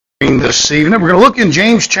This evening. We're going to look in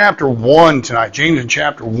James chapter 1 tonight. James in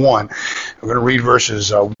chapter 1. We're going to read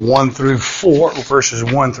verses 1 through 4.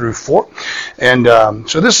 And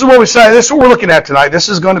so this is what we say. This is what we're looking at tonight. This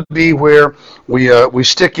is going to be where we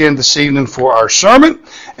stick in this evening for our sermon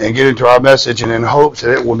and get into our message, and in hopes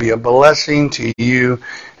that it will be a blessing to you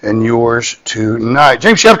and yours tonight.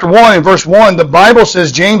 James chapter 1 and verse 1, the Bible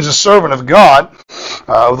says, James, a servant of God,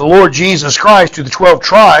 of the Lord Jesus Christ, to the 12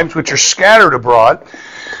 tribes which are scattered abroad.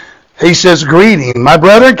 He says, greeting, my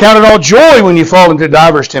brethren, count it all joy when you fall into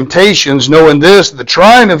divers temptations, knowing this, the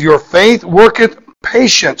trying of your faith worketh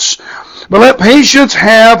patience. But let patience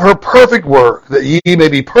have her perfect work, that ye may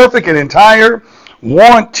be perfect and entire,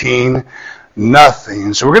 wanting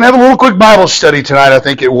nothing. So we're going to have a little quick Bible study tonight, I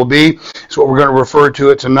think it will be. It's what we're going to refer to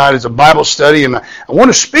it tonight as a Bible study. And I want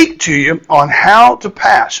to speak to you on how to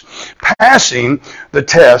passing the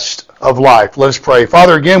test of life. Let us pray.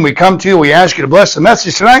 Father, again, we come to you. We ask you to bless the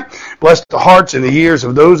message tonight. Bless the hearts and the ears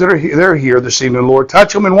of those that are here this evening, Lord.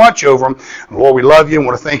 Touch them and watch over them. And Lord, we love you and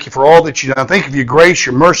want to thank you for all that you've done. Thank you for your grace,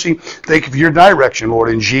 your mercy. Thank you for your direction, Lord,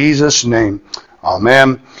 in Jesus' name.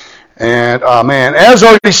 Amen. And amen. As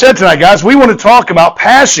already said tonight, guys, we want to talk about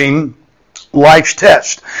passing life's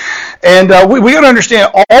test. And we got to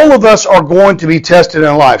understand, all of us are going to be tested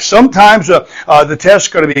in life. Sometimes the test's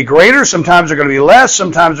going to be greater, sometimes they're going to be less,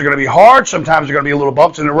 sometimes they're going to be hard, sometimes they're going to be a little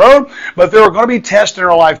bumps in the road, but there are going to be tests in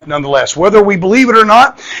our life nonetheless, whether we believe it or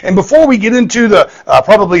not. And before we get into the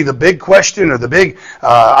probably the big question or the big,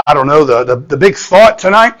 the big thought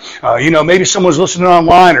tonight, maybe someone's listening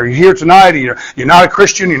online or you're here tonight and you're not a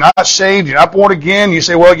Christian, you're not saved, you're not born again, you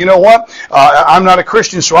say, well, you know what, I'm not a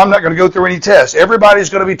Christian, so I'm not going to go through any tests. Everybody's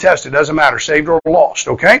going to be tested. Doesn't matter, saved or lost,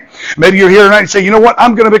 okay? Maybe you're here tonight and say, you know what,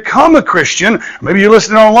 I'm going to become a Christian. Maybe you're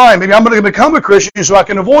listening online. Maybe I'm going to become a Christian so I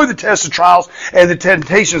can avoid the tests of trials and the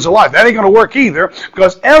temptations of life. That ain't going to work either,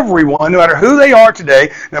 because everyone, no matter who they are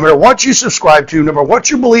today, no matter what you subscribe to, no matter what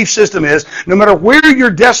your belief system is, no matter where your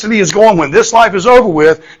destiny is going when this life is over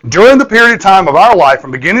with, during the period of time of our life,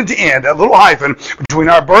 from beginning to end, that little hyphen between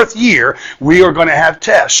our birth year, we are going to have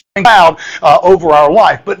tests over our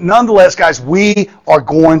life. But nonetheless, guys, we are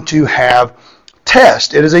going to have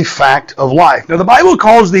tests. It is a fact of life. Now, the Bible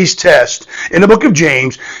calls these tests, in the book of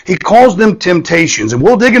James, he calls them temptations. And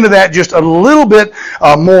we'll dig into that just a little bit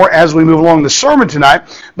more as we move along the sermon tonight.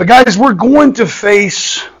 But guys, we're going to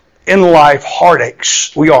face in life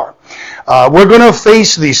heartaches. We are. We're going to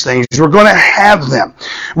face these things. We're going to have them.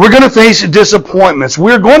 We're going to face disappointments.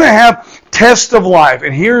 We're going to have tests of life.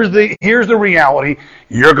 And here's the reality.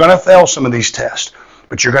 You're going to fail some of these tests.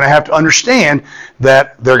 But you're going to have to understand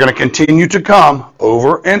that they're going to continue to come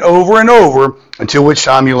over and over and over until which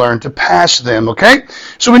time you learn to pass them, okay?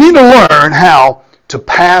 So we need to learn how to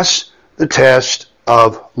pass the test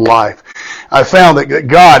of life. I found that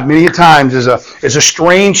God many times is a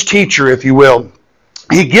strange teacher, if you will.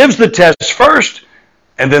 He gives the test first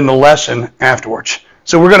and then the lesson afterwards.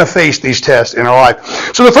 So we're going to face these tests in our life.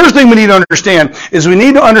 So the first thing we need to understand is we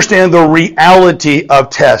need to understand the reality of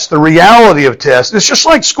tests. The reality of tests. It's just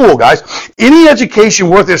like school, guys. Any education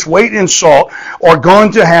worth its weight in salt are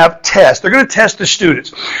going to have tests. They're going to test the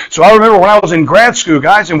students. So I remember when I was in grad school,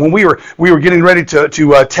 guys, and when we were getting ready to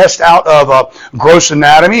test out of gross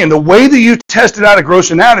anatomy, and the way that you tested out of gross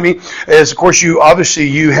anatomy is, of course, you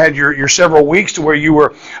had your several weeks to where you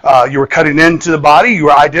were cutting into the body, you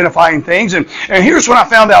were identifying things, and here's what I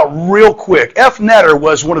found out real quick. F.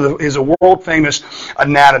 Netter is a world famous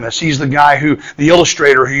anatomist. He's the guy the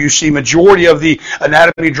illustrator who you see majority of the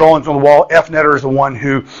anatomy drawings on the wall. F. Netter is the one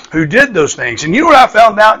who did those things. And you know what I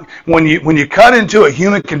found out? When you cut into a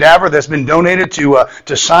human cadaver that's been donated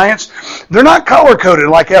to science, they're not color coded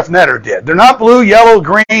like F. Netter did. They're not blue, yellow,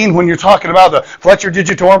 green. When you're talking about the flexure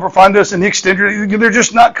digitorum profundus and the extender, they're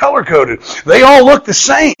just not color coded. They all look the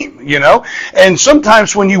same, And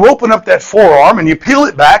sometimes when you open up that forearm and you peel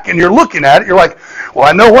it back and you're looking at it, you're like, well,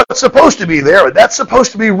 I know what's supposed to be there, but that's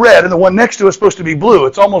supposed to be red, and the one next to it is supposed to be blue.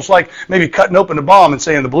 It's almost like maybe cutting open a bomb and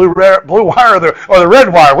saying the blue wire or the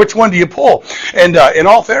red wire. Which one do you pull? And in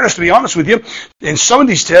all fairness, to be honest with you, in some of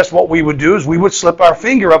these tests, what we would do is we would slip our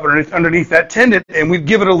finger up underneath that tendon, and we'd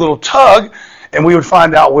give it a little tug, and we would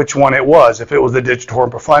find out which one it was. If it was the digitorum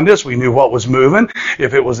profundus, we knew what was moving.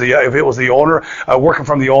 If it was the ulnar working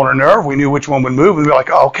from the ulnar nerve, we knew which one would move. And we'd be like,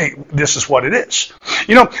 oh, okay, this is what it is.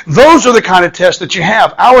 Those are the kind of tests that you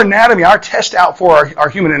have. Our anatomy, our test out for our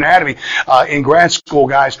human anatomy in grad school,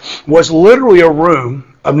 guys, was literally a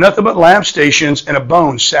room of nothing but lamp stations and a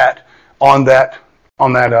bone sat on that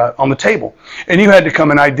on the table, and you had to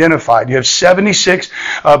come and identify it. You have 76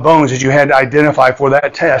 bones that you had to identify for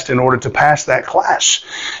that test in order to pass that class.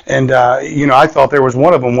 And I thought there was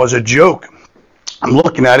one of them was a joke. I'm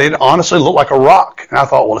looking at it, honestly, it looked like a rock. And I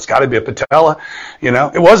thought, well, it's got to be a patella.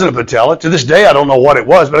 It wasn't a patella. To this day, I don't know what it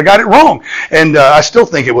was, but I got it wrong. And I still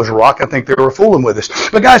think it was a rock. I think they were fooling with us.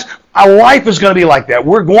 But guys, our life is going to be like that.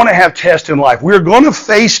 We're going to have tests in life. We're going to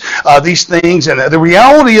face these things. And the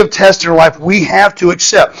reality of tests in life, we have to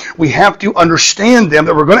accept. We have to understand them,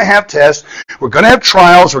 that we're going to have tests. We're going to have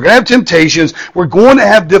trials. We're going to have temptations. We're going to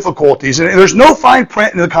have difficulties. And there's no fine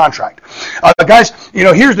print in the contract. Guys,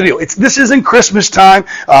 here's the deal. This isn't Christmas time.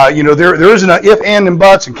 There isn't an if, and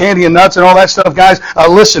buts, and candy and nuts and all that stuff, guys.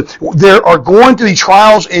 Listen, there are going to be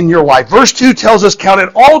trials in your life. Verse 2 tells us, count it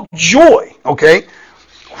all joy, okay?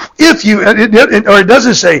 It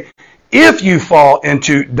doesn't say, if you fall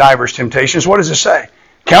into diverse temptations. What does it say?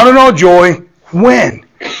 Count it all joy when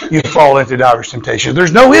you fall into diverse temptations.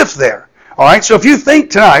 There's no if there. All right. So if you think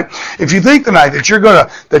tonight that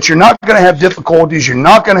you're not going to have difficulties, you're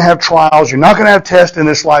not going to have trials, you're not going to have tests in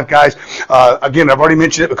this life, guys. Again, I've already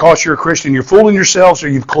mentioned it. Because you're a Christian, you're fooling yourselves, or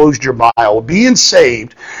you've closed your Bible. Being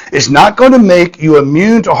saved is not going to make you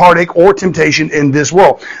immune to heartache or temptation in this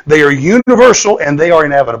world. They are universal and they are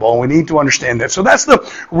inevitable, and we need to understand that. So that's the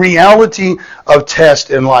reality of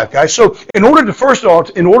tests in life, guys. So in order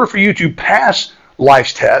for you to pass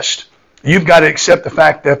life's test, you've got to accept the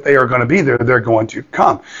fact that they are going to be there. They're going to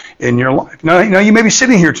come in your life. Now, you may be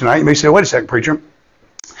sitting here tonight. You may say, wait a second, preacher.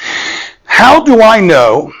 How do I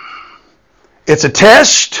know it's a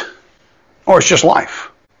test or it's just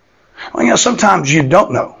life? Well, sometimes you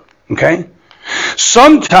don't know, okay?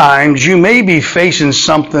 Sometimes you may be facing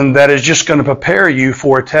something that is just going to prepare you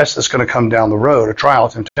for a test that's going to come down the road, a trial,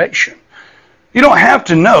 temptation. You don't have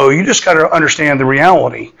to know. You just got to understand the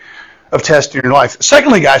reality of tests in your life.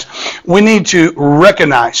 Secondly, guys, we need to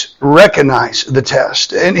recognize the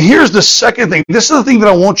test. And here's the second thing. This is the thing that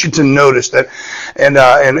I want you to notice. And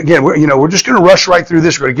again, we're just going to rush right through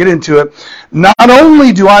this. We're going to get into it. Not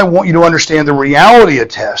only do I want you to understand the reality of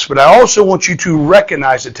tests, but I also want you to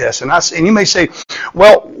recognize the test. And you may say,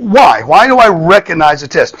 well, why? Why do I recognize the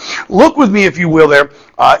test? Look with me, if you will, there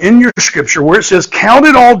in your scripture where it says, count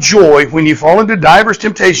it all joy when you fall into diverse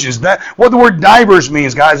temptations. What the word diverse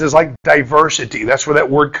means, guys, is like diversity. That's where that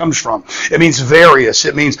word comes from. It means various.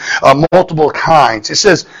 It means multiple kinds. It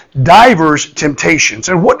says diverse temptations.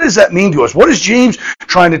 And what does that mean to us? What is James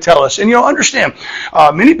trying to tell us? And understand,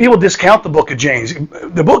 many people discount the book of James.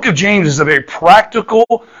 The book of James is a very practical,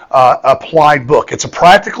 applied book. It's a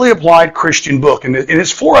practically applied Christian book. And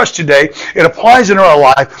it's for us today. It applies in our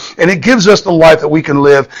life, and it gives us the life that we can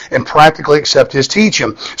live and practically accept his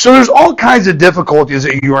teaching. So there's all kinds of difficulties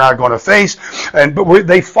that you and I are going to face, but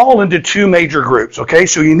they fall into two major groups, okay?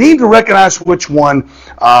 So you need to recognize which one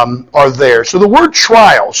are there. So the word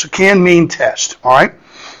trials can mean test, all right?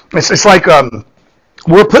 It's like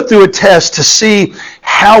we're put through a test to see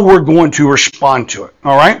how we're going to respond to it,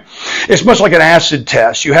 all right? It's much like an acid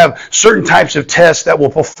test. You have certain types of tests that will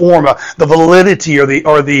perform the validity or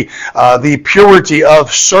the purity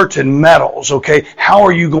of certain metals, okay? How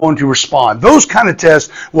are you going to respond? Those kind of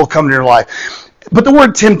tests will come to your life. But the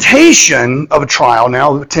word temptation of a trial,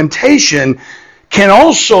 now, temptation can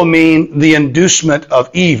also mean the inducement of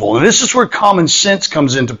evil. And this is where common sense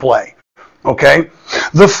comes into play. Okay?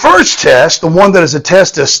 The first test, the one that is a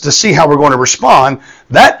test to see how we're going to respond,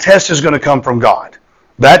 that test is going to come from God.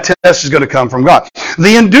 That test is going to come from God.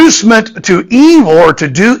 The inducement to evil or to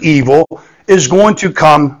do evil is going to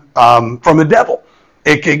come from the devil.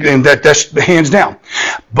 And that's hands down.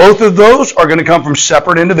 Both of those are going to come from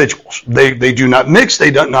separate individuals. They do not mix. They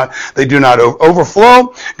do not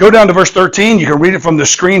overflow. Go down to verse 13. You can read it from the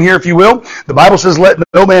screen here if you will. The Bible says, let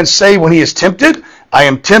no man say when he is tempted, I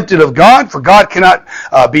am tempted of God, for God cannot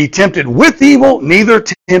be tempted with evil, neither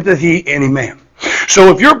tempteth he any man.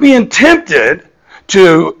 So if you're being tempted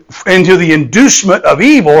into the inducement of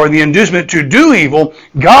evil or the inducement to do evil,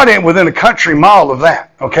 God ain't within a country mile of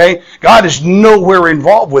that, okay? God is nowhere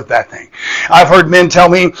involved with that thing. I've heard men tell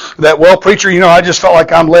me that, well, preacher, I just felt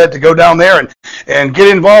like I'm led to go down there and get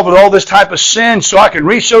involved with all this type of sin so I can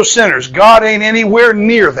reach those sinners. God ain't anywhere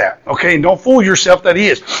near that, okay? And don't fool yourself that he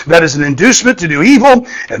is. That is an inducement to do evil,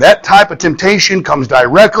 and that type of temptation comes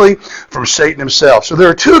directly from Satan himself. So there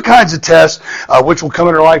are two kinds of tests which will come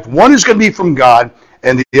in our life. One is going to be from God,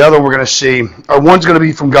 and the other we're going to see, or one's going to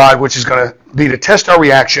be from God, which is going to be to test our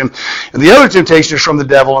reaction. And the other temptation is from the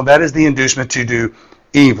devil, and that is the inducement to do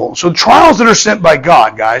evil. So the trials that are sent by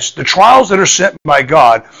God, guys, the trials that are sent by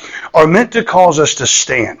God are meant to cause us to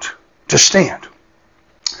stand. To stand.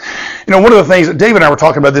 one of the things that David and I were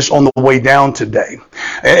talking about this on the way down today,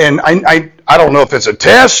 and I don't know if it's a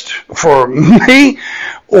test for me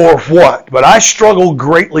or what, but I struggle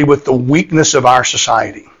greatly with the weakness of our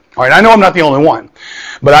society. All right, I know I'm not the only one,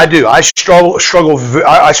 but I do. I struggle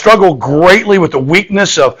greatly with the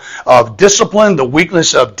weakness of discipline, the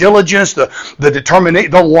weakness of diligence, the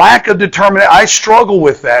determination, the lack of determination. I struggle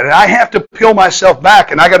with that, and I have to peel myself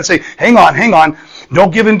back, and I got to say, hang on.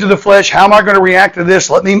 Don't give in to the flesh. How am I going to react to this?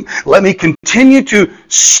 Let me continue to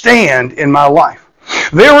stand in my life.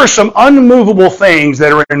 There are some unmovable things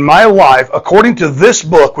that are in my life, according to this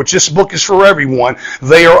book, which this book is for everyone.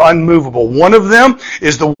 They are unmovable. One of them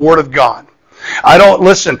is the Word of God.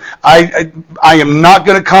 I am not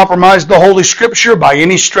going to compromise the Holy Scripture by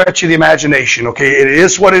any stretch of the imagination. Okay, it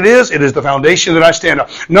is what it is. It is the foundation that I stand on.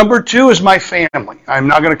 Number 2 is my family. I'm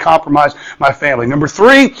not going to compromise my family. Number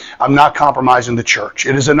 3, I'm not compromising the church.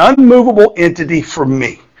 It is an unmovable entity for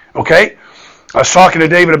me. Okay? I was talking to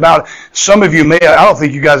David about, some of you may, I don't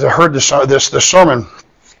think you guys have heard this sermon,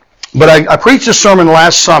 but I preached this sermon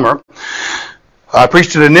last summer. I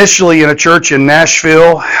preached it initially in a church in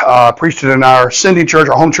Nashville. I preached it in our sending church,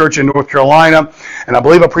 our home church in North Carolina, and I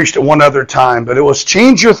believe I preached it one other time, but it was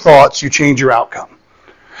change your thoughts, you change your outcome.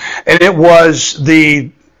 And it was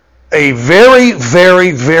a very,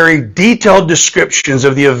 very, very detailed descriptions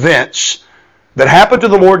of the events that happened to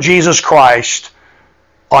the Lord Jesus Christ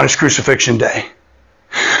on His crucifixion day.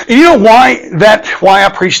 And you know why I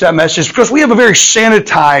preach that message? Because we have a very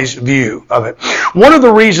sanitized view of it. One of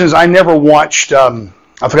the reasons I never watched, I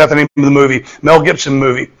forgot the name of the movie, Mel Gibson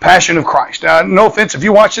movie, Passion of Christ. No offense, if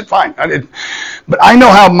you watched it, fine. But I know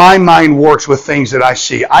how my mind works with things that I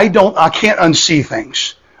see. I can't unsee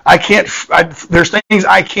things. There's things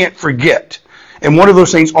I can't forget. And one of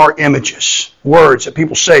those things are images, words that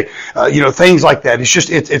people say, things like that.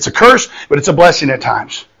 It's a curse, but it's a blessing at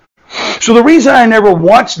times. So the reason I never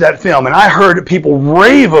watched that film, and I heard people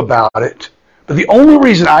rave about it, but the only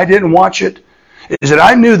reason I didn't watch it is that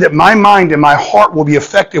I knew that my mind and my heart will be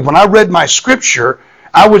affected. When I read my scripture,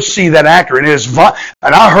 I would see that actor, and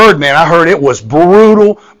I heard it was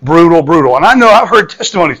brutal. And I know I've heard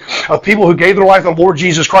testimonies of people who gave their life to the Lord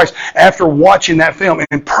Jesus Christ after watching that film,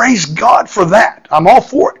 and praise God for that. I'm all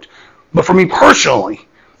for it. But for me personally,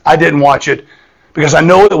 I didn't watch it because I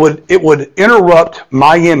know it would interrupt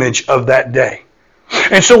my image of that day.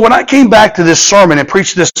 And so when I came back to this sermon and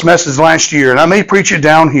preached this message last year, and I may preach it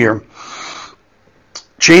down here,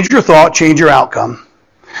 change your thought, change your outcome.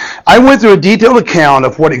 I went through a detailed account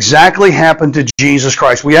of what exactly happened to Jesus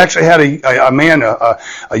Christ. We actually had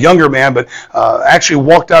a younger man, but actually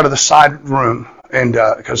walked out of the side room and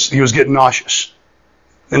because he was getting nauseous.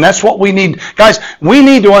 And that's what we need. Guys, we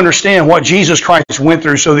need to understand what Jesus Christ went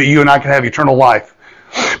through so that you and I can have eternal life.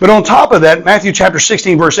 But on top of that, Matthew chapter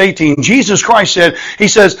 16, verse 18, Jesus Christ he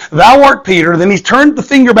says, "Thou art Peter." Then he turned the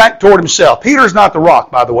finger back toward himself. Peter is not the rock,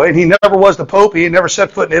 by the way. And he never was the Pope. He had never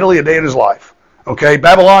set foot in Italy a day in his life. Okay,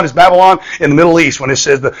 Babylon is Babylon in the Middle East. When it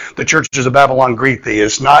says the churches of Babylon greet thee,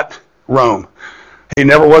 it's not Rome. He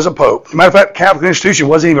never was a pope. As a matter of fact, the Catholic institution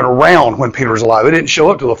wasn't even around when Peter was alive. It didn't show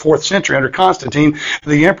up till the 4th century under Constantine,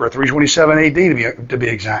 the emperor, 327 AD to be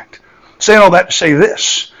exact. Saying all that to say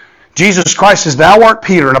this. Jesus Christ says, "Thou art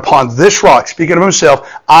Peter, and upon this rock," speaking of himself,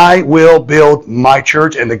 "I will build my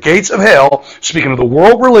church, and the gates of hell," speaking of the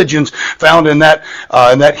world religions found in that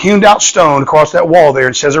hewn out stone across that wall there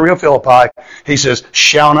in Caesarea Philippi, he says,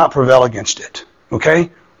 "shall not prevail against it." Okay?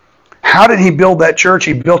 How did he build that church?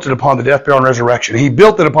 He built it upon the death, burial, and resurrection. He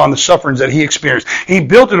built it upon the sufferings that he experienced. He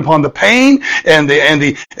built it upon the pain and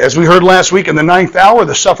the as we heard last week in the 9th hour,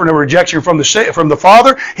 the suffering of rejection from the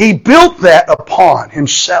Father. He built that upon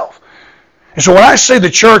himself. And so when I say the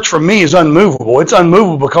church for me is unmovable, it's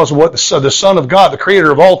unmovable because of what the Son of God, the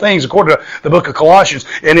Creator of all things, according to the book of Colossians,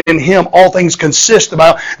 and in Him all things consist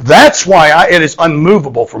about. That's why it is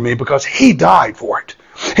unmovable for me, because He died for it.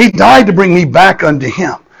 He died to bring me back unto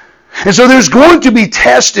Him. And so there's going to be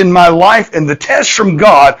tests in my life, and the tests from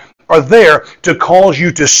God are there to cause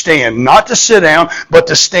you to stand, not to sit down, but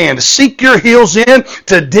to stand, to seek your heels in,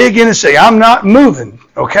 to dig in and say, "I'm not moving,"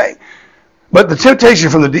 okay? But the temptation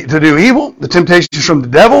to do evil, the temptations from the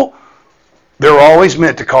devil, they're always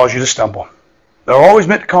meant to cause you to stumble. They're always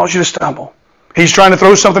meant to cause you to stumble. He's trying to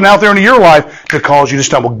throw something out there into your life to cause you to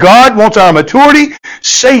stumble. God wants our maturity.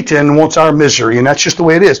 Satan wants our misery, and that's just the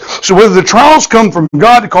way it is. So whether the trials come from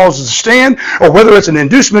God to cause us to stand, or whether it's an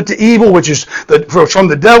inducement to evil, which is from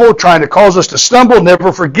the devil trying to cause us to stumble,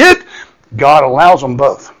 never forget, God allows them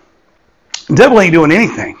both. The devil ain't doing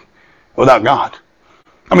anything without God.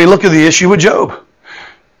 I mean, look at the issue with Job.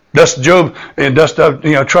 Does Job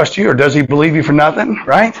trust you, or does he believe you for nothing,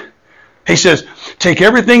 right? He says, take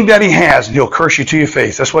everything that he has and he'll curse you to your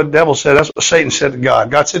face. That's what the devil said. That's what Satan said to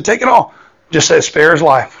God. God said, take it all. Just said, spare his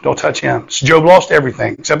life. Don't touch him. So Job lost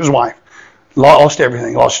everything except his wife. Lost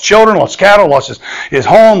everything. Lost his children, lost cattle, lost his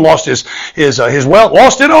home, lost his wealth,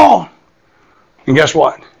 lost it all. And guess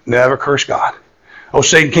what? Never cursed God. Oh,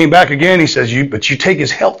 Satan came back again. He says, but you take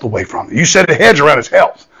his health away from him. You set a hedge around his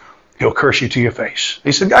health. He'll curse you to your face.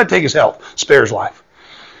 He said, God, take his health. Spare his life.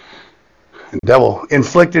 The devil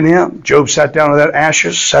inflicted him. Job sat down on that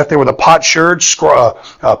ashes, sat there with a potsherd,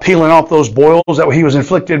 peeling off those boils that he was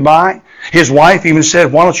inflicted by. His wife even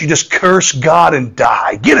said, why don't you just curse God and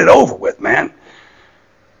die? Get it over with, man.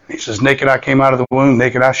 He says, naked I came out of the womb,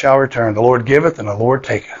 naked I shall return. The Lord giveth and the Lord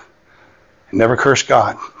taketh. He never cursed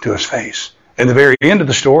God to his face. In the very end of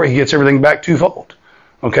the story, he gets everything back twofold.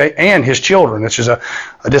 Okay? And his children, which is a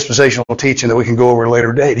dispensational teaching that we can go over at a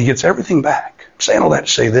later date. He gets everything back. I'm saying all that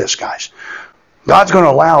to say this, guys. God's going to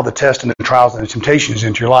allow the tests and the trials and the temptations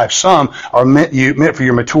into your life. Some are meant for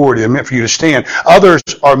your maturity. They're meant for you to stand. Others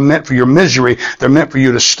are meant for your misery. They're meant for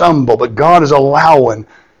you to stumble. But God is allowing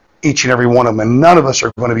each and every one of them, and none of us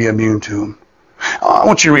are going to be immune to them. I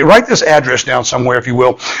want you to write this address down somewhere, if you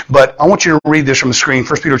will, but I want you to read this from the screen.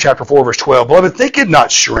 1 Peter chapter 4, verse 12. Beloved, think it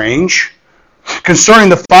not strange concerning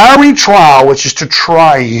the fiery trial which is to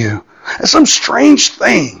try you, as some strange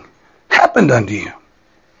thing happened unto you.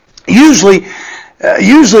 Usually,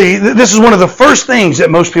 this is one of the first things that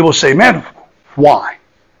most people say, man, why?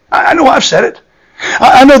 I know I've said it.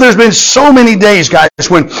 I know there's been so many days, guys,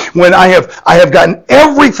 when I have gotten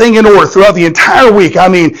everything in order throughout the entire week. I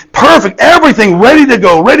mean, perfect, everything ready to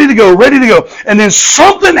go. And then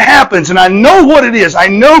something happens, and I know what it is. I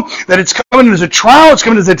know that it's coming as a trial, it's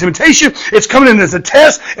coming as a temptation, it's coming in as a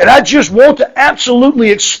test, and I just want to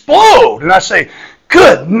absolutely explode. And I say,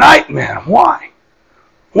 good night, man. Why?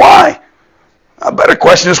 Why? A better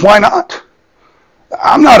question is, why not?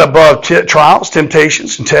 I'm not above trials,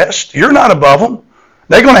 temptations, and tests. You're not above them.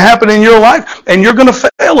 They're going to happen in your life, and you're going to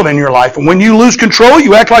fail them in your life. And when you lose control,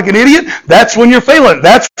 you act like an idiot, that's when you're failing.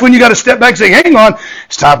 That's when you got to step back and say, hang on,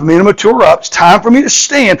 it's time for me to mature up. It's time for me to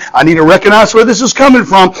stand. I need to recognize where this is coming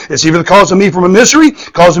from. It's either causing me from a misery,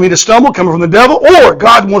 causing me to stumble, coming from the devil, or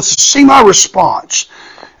God wants to see my response.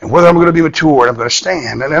 And whether I'm going to be mature, I'm going to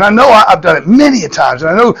stand. And I know I've done it many a times,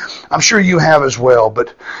 and I'm sure you have as well,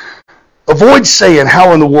 but avoid saying,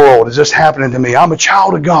 how in the world is this happening to me? I'm a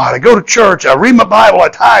child of God. I go to church. I read my Bible. I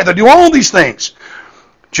tithe. I do all these things.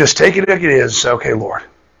 Just take it like it is. Say, okay, Lord,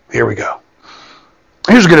 here we go.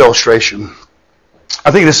 Here's a good illustration.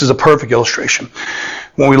 I think this is a perfect illustration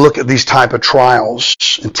when we look at these type of trials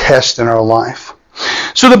and tests in our life.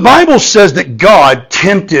 So the Bible says that God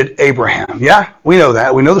tempted Abraham. Yeah, we know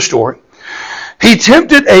that. We know the story. He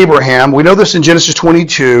tempted Abraham. We know this in Genesis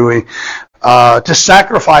 22. To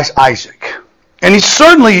sacrifice Isaac. And he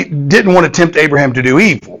certainly didn't want to tempt Abraham to do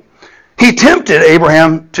evil. He tempted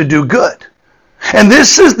Abraham to do good. And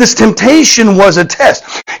this temptation was a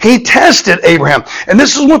test. He tested Abraham. And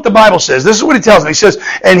this is what the Bible says. This is what he tells him. He says,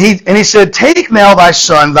 and he said, take now thy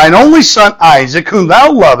son, thine only son Isaac, whom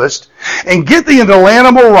thou lovest, and get thee into the land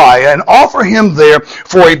of Moriah, and offer him there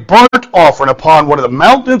for a burnt offering upon one of the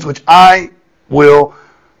mountains which I will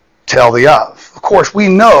tell thee of. Of course, we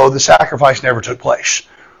know the sacrifice never took place.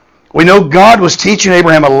 We know God was teaching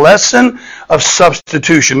Abraham a lesson of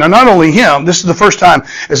substitution. Now, not only him, this is the first time,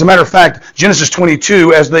 as a matter of fact, Genesis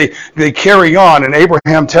 22, as they carry on, and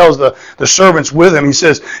Abraham tells the servants with him, he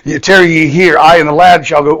says, tarry ye here, I and the lad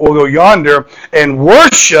will go yonder, and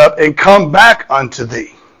worship, and come back unto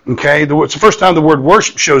thee. Okay, it's the first time the word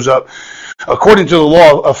worship shows up. According to the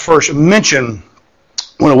law of first mention,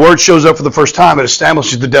 when a word shows up for the first time, it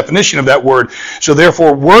establishes the definition of that word. So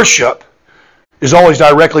therefore, worship is always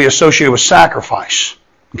directly associated with sacrifice.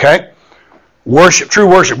 Okay? Worship, true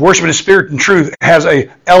worship in spirit and truth has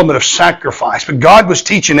an element of sacrifice. But God was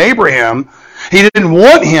teaching Abraham, he didn't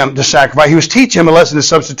want him to sacrifice. He was teaching him a lesson of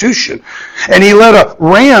substitution. And he let a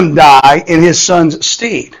ram die in his son's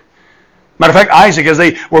stead. Matter of fact, Isaac, as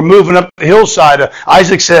they were moving up the hillside,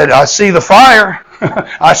 Isaac said, I see the fire.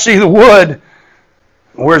 I see the wood.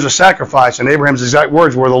 Where's the sacrifice? And Abraham's exact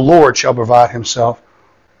words were, the Lord shall provide himself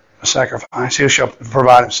a sacrifice. He shall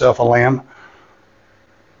provide himself a lamb.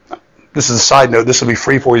 This is a side note. This will be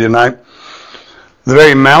free for you tonight. The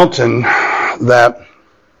very mountain that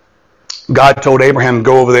God told Abraham to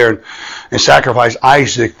go over there and sacrifice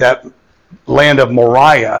Isaac, that land of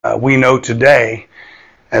Moriah, we know today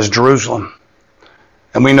as Jerusalem.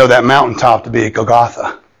 And we know that mountaintop to be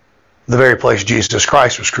Golgotha, the very place Jesus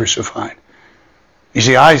Christ was crucified. You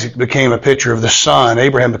see, Isaac became a picture of the son.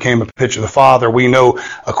 Abraham became a picture of the father. We know,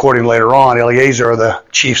 according later on, Eliezer, the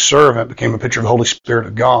chief servant, became a picture of the Holy Spirit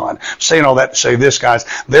of God. I'm saying all that to say this, guys.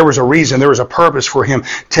 There was a reason, there was a purpose for him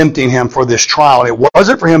tempting him for this trial. And it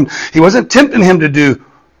wasn't for him, he wasn't tempting him to do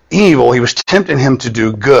evil. He was tempting him to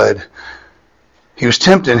do good. He was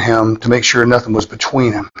tempting him to make sure nothing was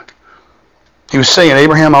between him. He was saying,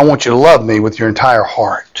 Abraham, I want you to love me with your entire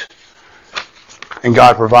heart. And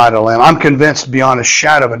God provided a lamb. I'm convinced beyond a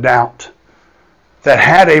shadow of a doubt that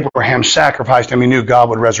had Abraham sacrificed him, he knew God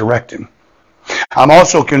would resurrect him. I'm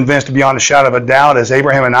also convinced beyond a shadow of a doubt, as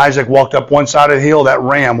Abraham and Isaac walked up one side of the hill, that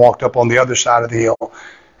ram walked up on the other side of the hill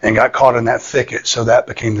and got caught in that thicket, so that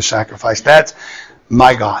became the sacrifice. That's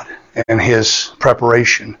my God and his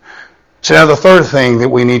preparation. So now the third thing that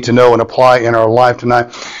we need to know and apply in our life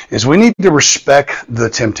tonight is we need to respect the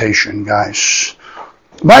temptation, guys.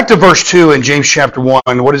 Back to verse 2 in James chapter 1,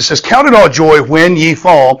 what it says, count it all joy when ye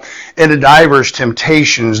fall into divers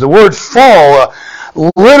temptations. The word fall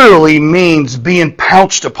literally means being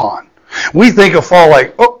pounced upon. We think of fall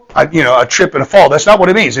like, a trip and a fall. That's not what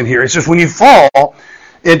it means in here. It says when you fall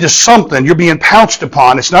into something, you're being pounced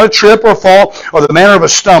upon. It's not a trip or a fall or the manner of a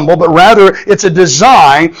stumble, but rather it's a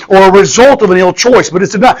design or a result of an ill choice. But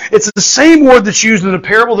it's the same word that's used in the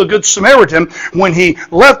parable of the Good Samaritan when he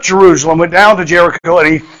left Jerusalem, went down to Jericho,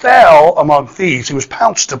 and he fell among thieves. He was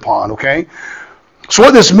pounced upon, okay? So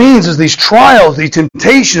what this means is these trials, these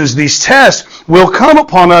temptations, these tests will come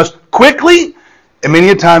upon us quickly and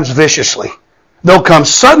many times viciously. They'll come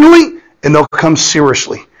suddenly and they'll come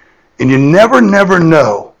seriously. And you never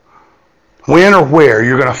know when or where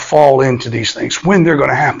you're going to fall into these things, when they're going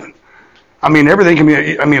to happen. Everything can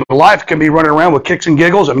be, life can be running around with kicks and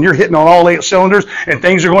giggles. You're hitting on all 8 cylinders and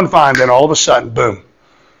things are going fine. Then all of a sudden, boom,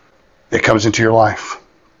 it comes into your life.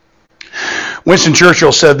 Winston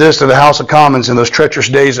Churchill said this to the House of Commons in those treacherous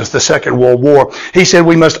days of the Second World War. He said,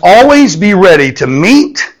 we must always be ready to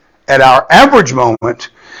meet at our average moment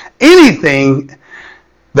anything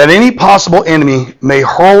that any possible enemy may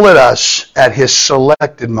hurl at us at his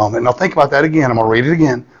selected moment. Now think about that again. I'm going to read it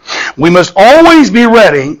again. We must always be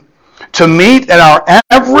ready to meet at our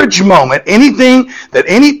average moment anything that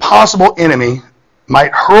any possible enemy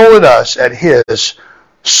might hurl at us at his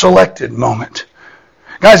selected moment.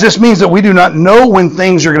 Guys, this means that we do not know when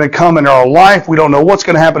things are going to come in our life. We don't know what's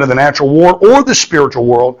going to happen in the natural world or the spiritual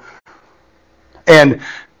world. And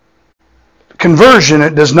conversion,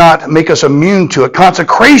 it does not make us immune to it.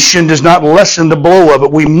 Consecration does not lessen the blow of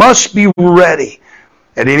it. We must be ready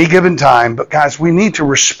at any given time. But guys, we need to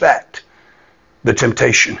respect the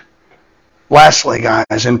temptation. Lastly,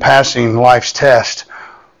 guys, in passing life's test,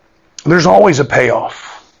 there's always a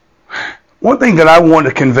payoff. One thing that I want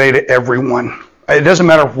to convey to everyone, it doesn't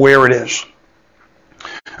matter where it is.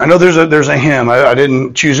 I know there's a hymn. I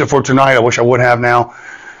didn't choose it for tonight. I wish I would have now.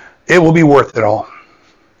 It will be worth it all.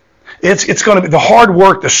 It's going to be the hard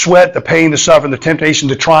work, the sweat, the pain, the suffering, the temptation,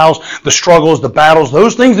 the trials, the struggles, the battles,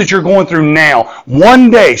 those things that you're going through now. One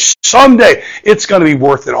day, someday, it's going to be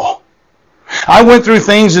worth it all. I went through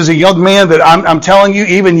things as a young man that I'm telling you,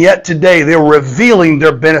 even yet today, they're revealing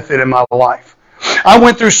their benefit in my life. I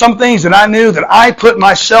went through some things that I knew that I put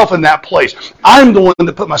myself in that place. I'm the one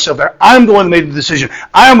that put myself there. I'm the one that made the decision.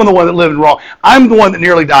 I'm the one that lived wrong. I'm the one that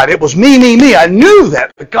nearly died. It was me. I knew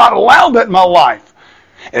that, but God allowed that in my life.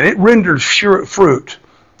 And it rendered fruit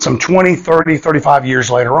some 20, 30, 35 years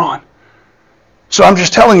later on. So I'm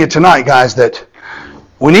just telling you tonight, guys, that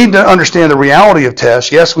we need to understand the reality of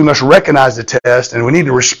tests. Yes, we must recognize the test, and we need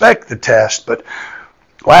to respect the test. But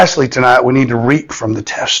lastly tonight, we need to reap from the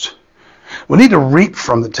test. We need to reap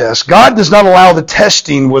from the test. God does not allow the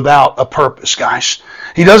testing without a purpose, guys.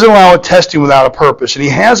 He doesn't allow a testing without a purpose, and He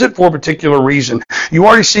has it for a particular reason. You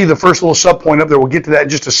already see the first little sub-point up there. We'll get to that in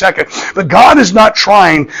just a second. But God is not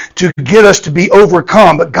trying to get us to be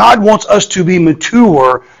overcome, but God wants us to be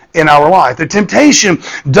mature in our life. The temptation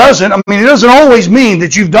it doesn't always mean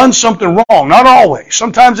that you've done something wrong. Not always.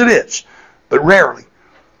 Sometimes it is, but rarely.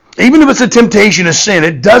 Even if it's a temptation of sin,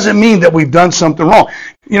 it doesn't mean that we've done something wrong.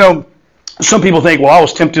 Some people think, well, I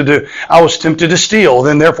was tempted to steal,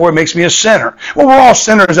 then therefore it makes me a sinner. Well, we're all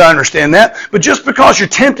sinners, I understand that. But just because you're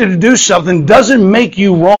tempted to do something doesn't make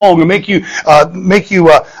you wrong or make you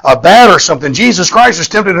bad or something. Jesus Christ is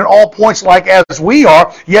tempted at all points like as we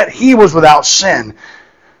are, yet He was without sin.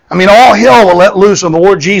 All hell will let loose on the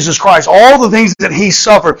Lord Jesus Christ. All the things that He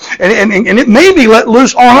suffered. And it may be let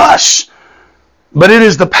loose on us. But it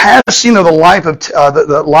is the passing of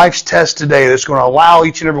the life's test today that's going to allow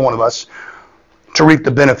each and every one of us to reap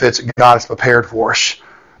the benefits that God has prepared for us.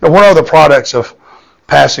 Now, what are the products of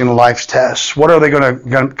passing life's tests? What are they going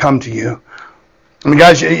to come to you? I mean,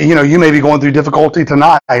 guys, you may be going through difficulty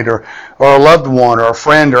tonight, or a loved one, or a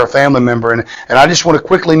friend, or a family member, and I just want to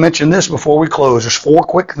quickly mention this before we close. There's 4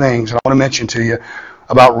 quick things I want to mention to you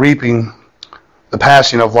about reaping the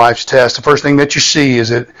passing of life's test. The first thing that you see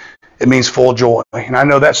is it means full joy, and I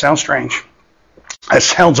know that sounds strange. That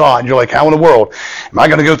sounds odd. You're like, how in the world am I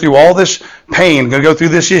going to go through all this pain, going to go through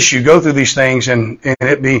this issue, go through these things, and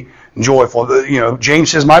it be joyful?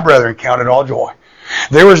 James says, my brethren, count it all joy.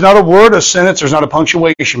 There was not a word, a sentence, there's not a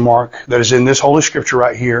punctuation mark that is in this Holy Scripture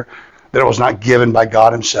right here that it was not given by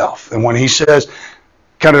God himself. And when he says,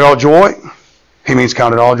 count it all joy, he means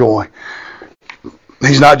count it all joy.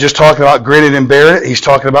 He's not just talking about grit it and bear it. He's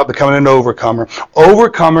talking about becoming an overcomer.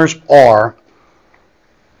 Overcomers are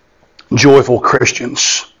joyful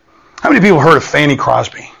Christians. How many people heard of Fanny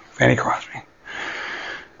Crosby? Fanny Crosby.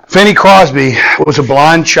 Fanny Crosby was a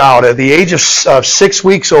blind child. At the age of 6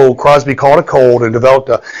 weeks old, Crosby caught a cold and developed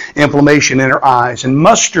an inflammation in her eyes. And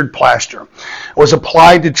mustard plaster was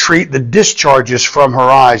applied to treat the discharges from her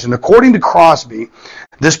eyes. And according to Crosby,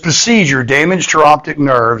 this procedure damaged her optic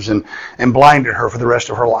nerves and blinded her for the rest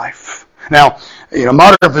of her life. Now,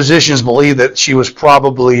 modern physicians believe that she was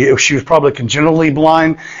probably congenitally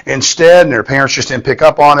blind instead, and her parents just didn't pick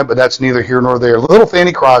up on it, but that's neither here nor there. Little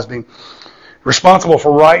Fanny Crosby, responsible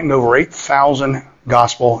for writing over 8,000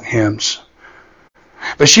 gospel hymns.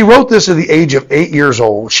 But she wrote this at the age of 8 years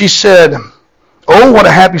old. She said, "Oh, what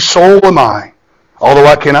a happy soul am I, although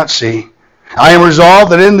I cannot see. I am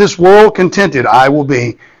resolved that in this world contented I will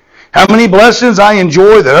be. How many blessings I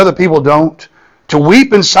enjoy that other people don't. To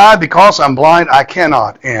weep inside because I'm blind, I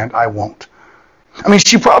cannot and I won't." I mean,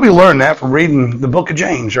 she probably learned that from reading the book of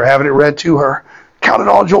James or having it read to her. Count it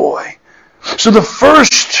all joy. So the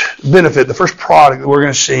first benefit, the first product that we're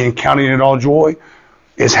going to see in counting it all joy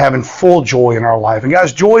is having full joy in our life. And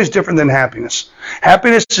guys, joy is different than happiness.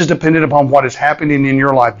 Happiness is dependent upon what is happening in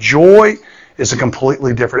your life. Joy is a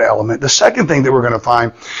completely different element. The second thing that we're going to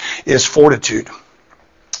find is fortitude.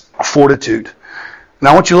 Fortitude.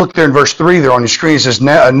 Now I want you to look there in verse 3 there on your screen. It says,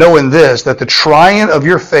 knowing this, that the trying of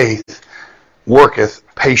your faith worketh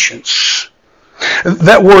patience.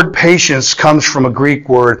 That word patience comes from a Greek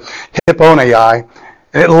word, hyponei,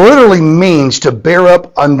 and it literally means to bear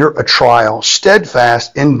up under a trial.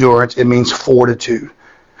 Steadfast endurance, it means fortitude.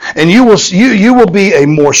 And you will be a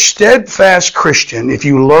more steadfast Christian if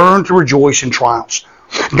you learn to rejoice in trials.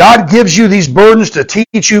 God gives you these burdens to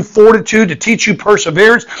teach you fortitude, to teach you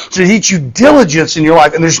perseverance, to teach you diligence in your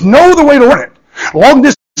life. And there's no other way to learn it. Long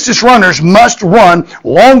distance runners must run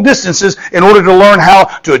long distances in order to learn how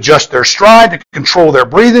to adjust their stride, to control their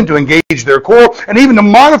breathing, to engage their core, and even to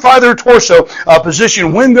modify their torso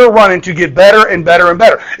position when they're running to get better and better and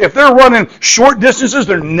better. If they're running short distances,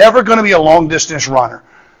 they're never going to be a long distance runner.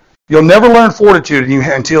 You'll never learn fortitude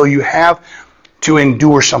until you have to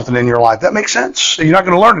endure something in your life. That makes sense? You're not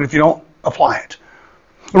going to learn it if you don't apply it.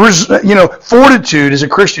 Fortitude is a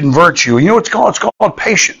Christian virtue. You know what it's called? It's called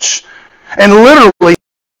patience. And literally,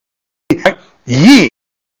 ye,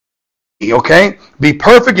 okay? Be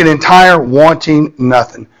perfect and entire, wanting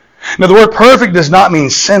nothing. Now, the word perfect does not mean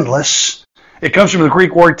sinless. It comes from the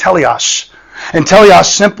Greek word teleos. And teleos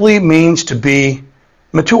simply means to be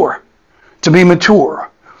mature. To be mature.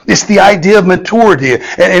 It's the idea of maturity.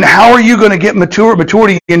 And how are you going to get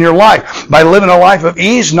maturity in your life? By living a life of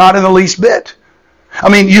ease? Not in the least bit. I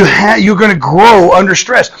mean, you're going to grow under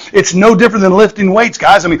stress. It's no different than lifting weights,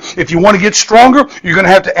 guys. I mean, if you want to get stronger, you're going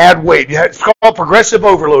to have to add weight. It's called progressive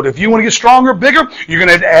overload. If you want to get stronger, bigger, you're going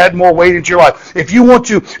to have to add more weight into your life. If you want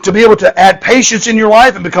to be able to add patience in your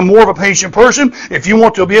life and become more of a patient person, if you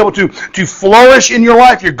want to be able to flourish in your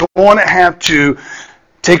life, you're going to have to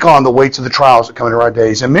take on the weights of the trials that come into our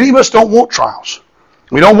days. And many of us don't want trials.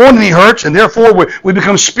 We don't want any hurts, and therefore we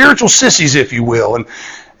become spiritual sissies, if you will,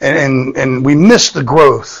 and we miss the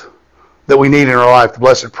growth that we need in our life, the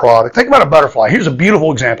blessed product. Think about a butterfly. Here's a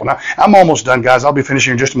beautiful example. Now, I'm almost done, guys. I'll be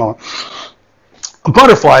finishing in just a moment. A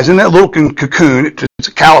butterfly is in that little cocoon. It's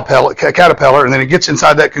a caterpillar, and then it gets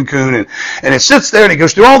inside that cocoon, and it sits there, and it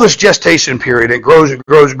goes through all this gestation period. It grows and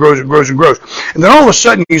grows and grows and grows and grows. And then all of a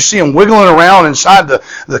sudden, you see them wiggling around inside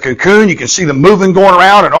the cocoon. You can see them moving, going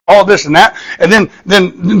around, and all this and that. And then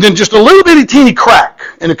just a little bitty teeny crack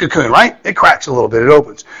in the cocoon, right? It cracks a little bit. It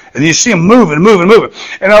opens. And you see them moving.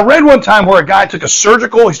 And I read one time where a guy took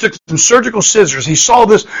some surgical scissors. He saw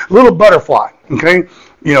this little butterfly, okay?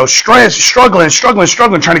 Struggling,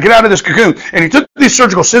 trying to get out of this cocoon. And he took these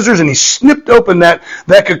surgical scissors and he snipped open that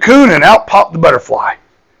cocoon, and out popped the butterfly,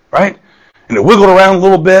 right? And it wiggled around a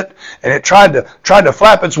little bit, and it tried to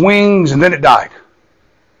flap its wings, and then it died.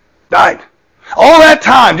 All that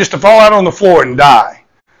time just to fall out on the floor and die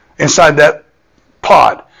inside that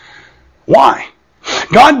pod. Why?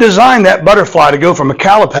 God designed that butterfly to go from a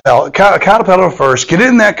caterpillar first, get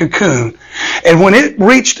in that cocoon, and when it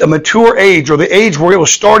reached a mature age, or the age where it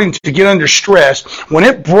was starting to get under stress, when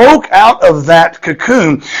it broke out of that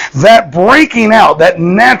cocoon, that breaking out, that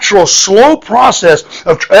natural, slow process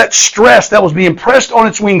of that stress that was being pressed on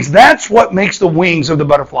its wings, that's what makes the wings of the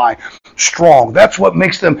butterfly strong. That's what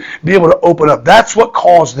makes them be able to open up. That's what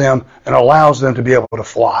caused them and allows them to be able to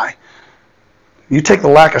fly. You take the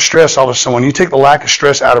lack of stress out of someone, you take the lack of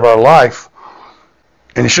stress out of our life,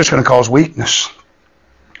 and it's just going to cause weakness.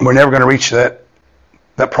 We're never going to reach that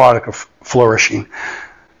product of flourishing.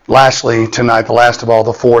 Lastly, tonight, the last of all,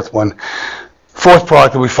 the fourth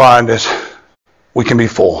product that we find is we can be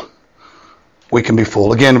full. We can be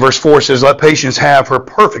full. Again, verse 4 says, let patience have her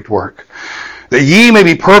perfect work, that ye may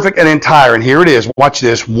be perfect and entire. And here it is. Watch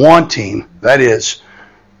this. Wanting, that is,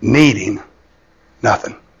 needing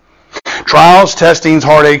nothing. Trials, testings,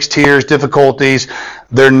 heartaches, tears, difficulties,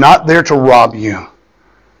 they're not there to rob you.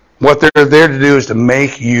 What they're there to do is to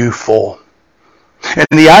make you full. And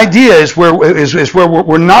the idea is where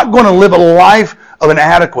we're not going to live a life of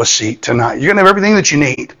inadequacy tonight. You're going to have everything that you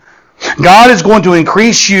need. God is going to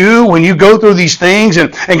increase you when you go through these things.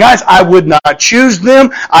 And guys, I would not choose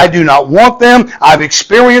them. I do not want them. I've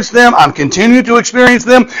experienced them. I'm continuing to experience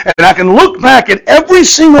them. And I can look back at every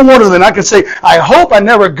single one of them. I can say, I hope I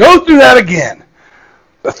never go through that again.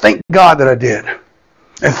 But thank God that I did.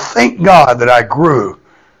 And thank God that I grew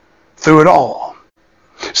through it all.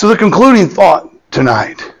 So the concluding thought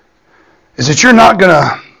tonight is that you're not going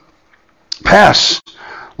to pass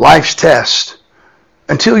life's test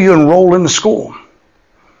until you enroll in the school.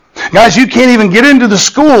 Guys, you can't even get into the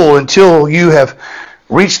school until you have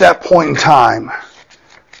reached that point in time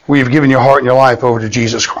where you've given your heart and your life over to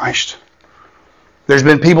Jesus Christ. There's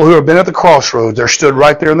been people who have been at the crossroads. They're stood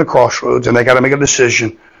right there in the crossroads, and they got to make a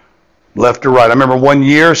decision, left or right. I remember one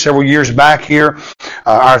year, several years back here,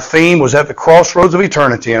 our theme was at the crossroads of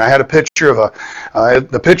eternity, and I had a picture of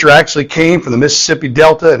the picture actually came from the Mississippi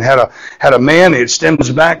Delta and had a man. It stems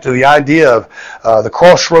back to the idea of the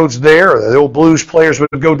crossroads there. The old blues players would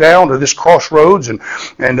go down to this crossroads,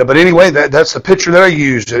 but anyway, that's the picture that I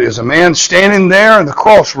used. It is a man standing there in the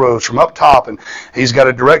crossroads from up top, and he's got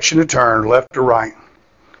a direction to turn, left or right.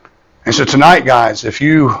 And so tonight, guys, if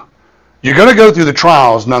you're going to go through the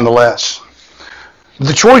trials nonetheless.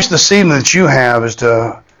 The choice this evening that you have is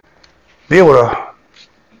to be able to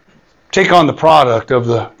take on the product of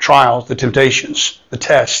the trials, the temptations, the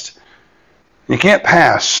test. You can't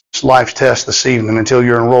pass life's test this evening until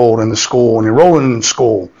you're enrolled in the school. And enrolling in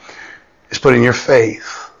school is putting your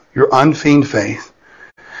faith, your unfeigned faith,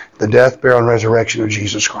 the death, burial, and resurrection of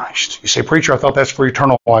Jesus Christ. You say, preacher, I thought that's for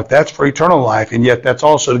eternal life. That's for eternal life, and yet that's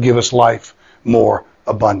also to give us life more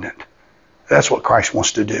abundant. That's what Christ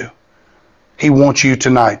wants to do. He wants you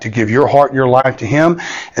tonight to give your heart and your life to Him.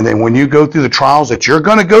 And then when you go through the trials that you're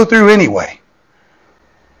going to go through anyway,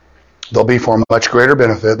 they'll be for a much greater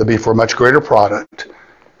benefit. They'll be for a much greater product.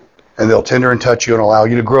 And they'll tender and touch you and allow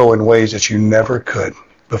you to grow in ways that you never could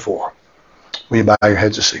before. Will you bow your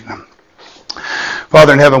heads this evening?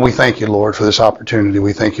 Father in heaven, we thank you, Lord, for this opportunity.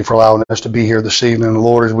 We thank you for allowing us to be here this evening.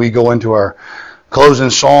 Lord, as we go into our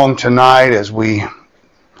closing song tonight, as we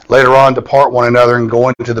later on depart one another and go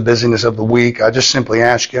into the busyness of the week, I just simply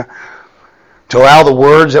ask you to allow the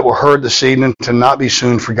words that were heard this evening to not be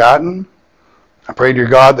soon forgotten. I pray, dear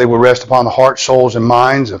God, they will rest upon the hearts, souls, and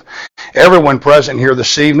minds of everyone present here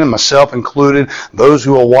this evening, myself included, those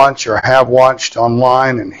who will watch or have watched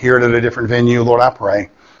online and hear it at a different venue. Lord, I pray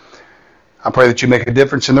that you make a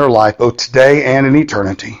difference in their life, both today and in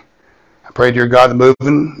eternity. I pray, dear God, the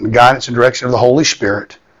moving, the guidance, and direction of the Holy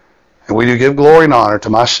Spirit. And we do give glory and honor to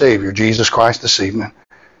my Savior, Jesus Christ, this evening.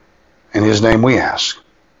 In His name we ask.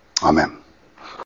 Amen.